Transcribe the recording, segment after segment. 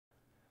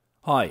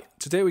Hi,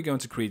 today we're going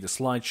to create a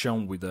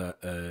slideshow with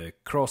a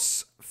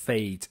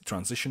cross-fade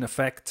transition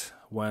effect.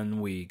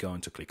 When we're going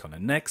to click on the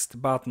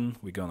next button,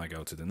 we're going to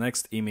go to the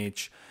next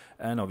image,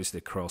 and obviously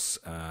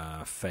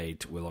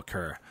cross-fade will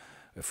occur.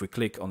 If we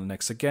click on the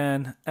next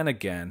again and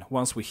again,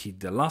 once we hit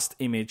the last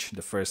image,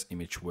 the first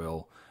image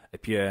will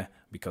appear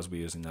because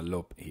we're using a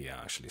loop here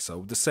actually.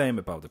 So the same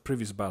about the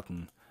previous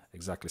button.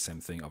 Exactly same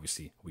thing.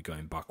 Obviously, we're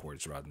going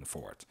backwards rather than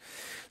forward.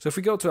 So if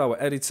we go to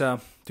our editor,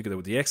 together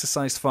with the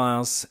exercise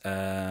files,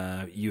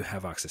 you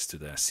have access to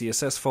the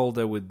CSS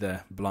folder with the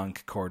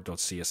blank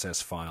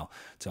core.css file,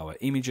 to our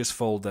images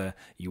folder.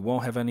 You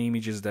won't have any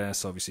images there,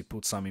 so obviously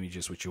put some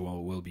images which you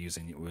will be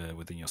using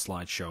within your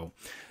slideshow.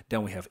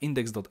 Then we have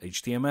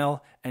index.html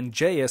and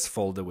JS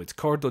folder with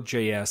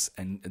core.js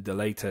and the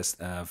latest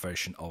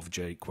version of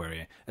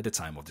jQuery at the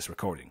time of this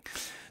recording.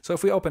 So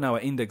if we open our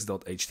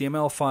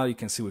index.html file, you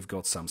can see we've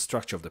got some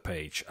structure of the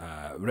page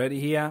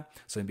ready here.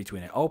 So in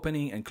between the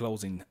opening and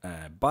closing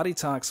body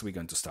tags, we're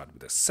going to start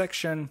with a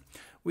section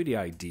with the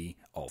ID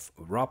of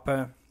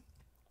wrapper.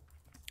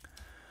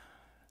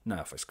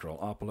 Now if I scroll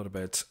up a little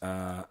bit,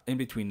 in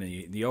between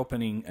the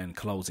opening and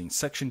closing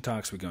section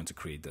tags, we're going to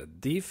create a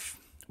div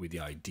with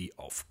the ID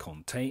of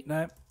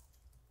container.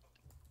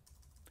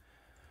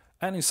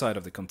 And inside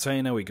of the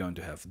container, we're going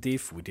to have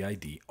div with the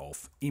ID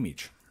of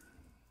image.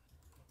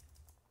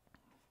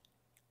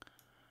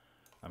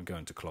 I'm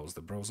going to close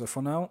the browser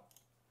for now.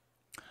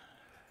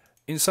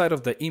 Inside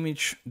of the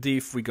image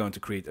div, we're going to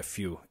create a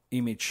few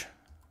image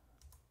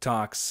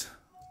tags.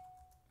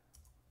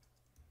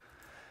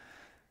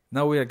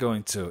 Now we are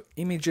going to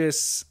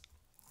images,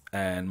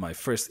 and my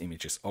first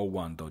image is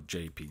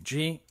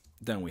o1.jpg.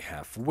 Then we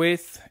have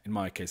width, in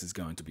my case it's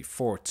going to be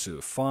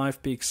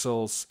 425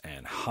 pixels,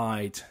 and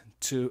height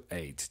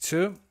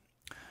 282.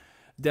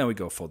 Then we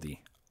go for the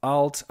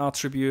alt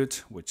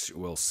attribute, which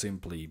will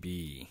simply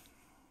be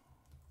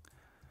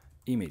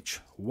image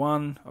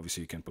 1.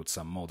 Obviously you can put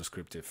some more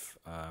descriptive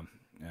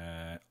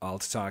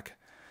alt tag.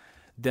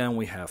 Then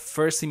we have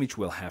first image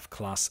will have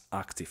class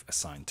active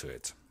assigned to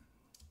it,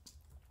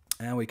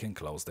 and we can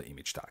close the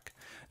image tag.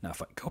 Now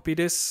if I copy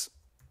this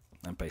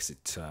and paste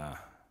it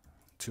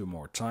 2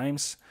 more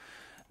times,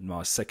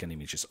 my second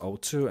image is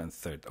O2 and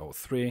third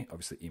O3,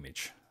 obviously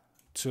image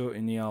 2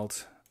 in the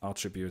alt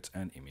attribute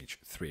and image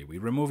 3.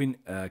 We're removing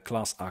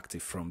class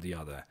active from the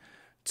other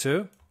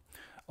 2.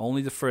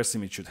 Only the first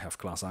image should have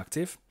class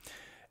active.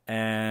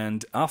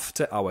 And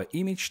after our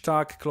image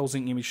tag,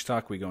 closing image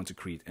tag, we're going to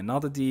create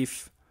another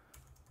div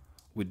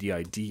with the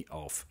ID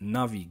of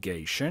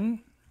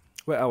navigation,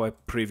 where our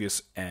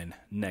previous and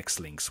next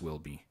links will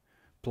be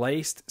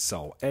placed.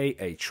 So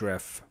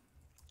ahref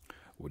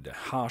with the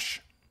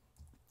hash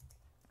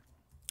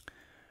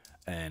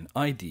and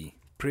ID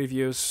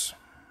previous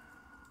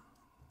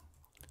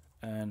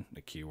and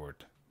the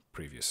keyword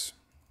previous.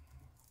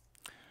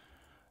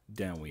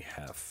 Then we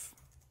have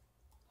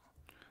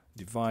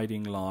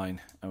dividing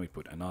line, and we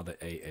put another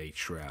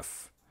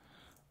ahref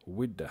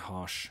with the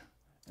hash,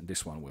 and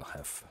this one will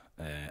have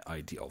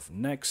ID of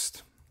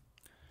next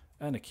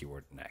and a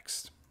keyword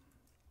next.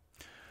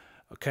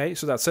 Okay,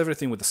 so that's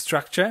everything with the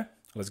structure.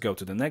 Let's go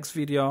to the next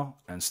video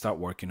and start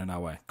working on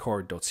our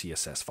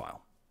core.css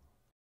file.